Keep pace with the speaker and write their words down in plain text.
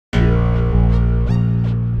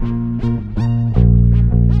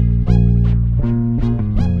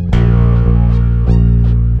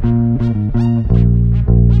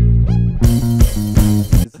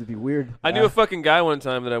I knew a fucking guy one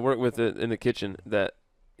time that I worked with in the kitchen that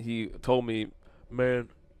he told me, man,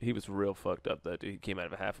 he was real fucked up. That dude, he came out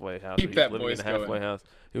of a halfway house. Keep He that was living voice in a halfway going. house.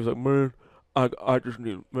 He was like, man, I just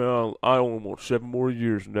need, man, I only want 7 more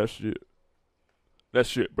years and that's it.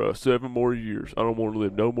 That's it, bro. 7 more years. I don't want to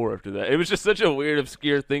live no more after that. It was just such a weird,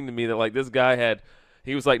 obscure thing to me that like this guy had.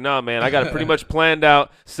 He was like, nah, man, I got it pretty much planned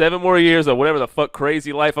out. 7 more years or whatever the fuck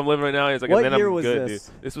crazy life I'm living right now. He's like, What and then year I'm was good, this?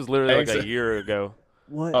 dude. This was literally like a year ago.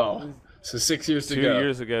 What? Oh, so 6 years to 2 go.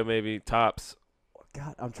 years ago, maybe, tops.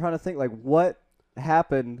 God, I'm trying to think, like, what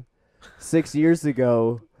happened 6 years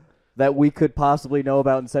ago that we could possibly know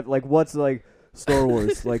about in 7? Like, what's, like, Star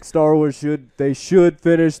Wars? Like, Star Wars should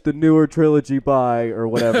finish the newer trilogy by, or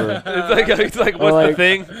whatever. It's like what's like, the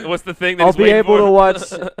thing? What's the thing that I'll he's be waiting able for? to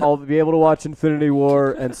watch. I'll be able to watch Infinity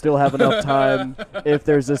War and still have enough time if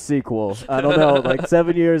there's a sequel. I don't know, like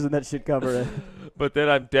 7 years and that should cover it. But then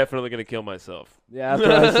I'm definitely going to kill myself. Yeah, after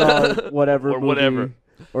I saw whatever Or movie whatever.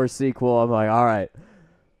 or sequel, I'm like, all right,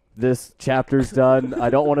 this chapter's done.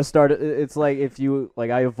 I don't want to start it. It's like if you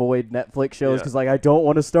like, I avoid Netflix shows because like I don't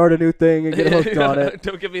want to start a new thing and get hooked on it.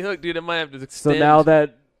 Don't get me hooked, dude. I might have to extend. So now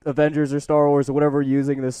that Avengers or Star Wars or whatever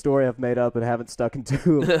using this story I've made up and haven't stuck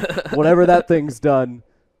into, whatever that thing's done,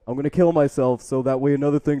 I'm going to kill myself so that way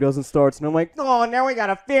another thing doesn't start. And I'm like, oh, now we got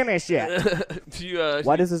to finish it. Do you,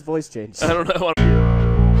 Why does his voice change? I don't know.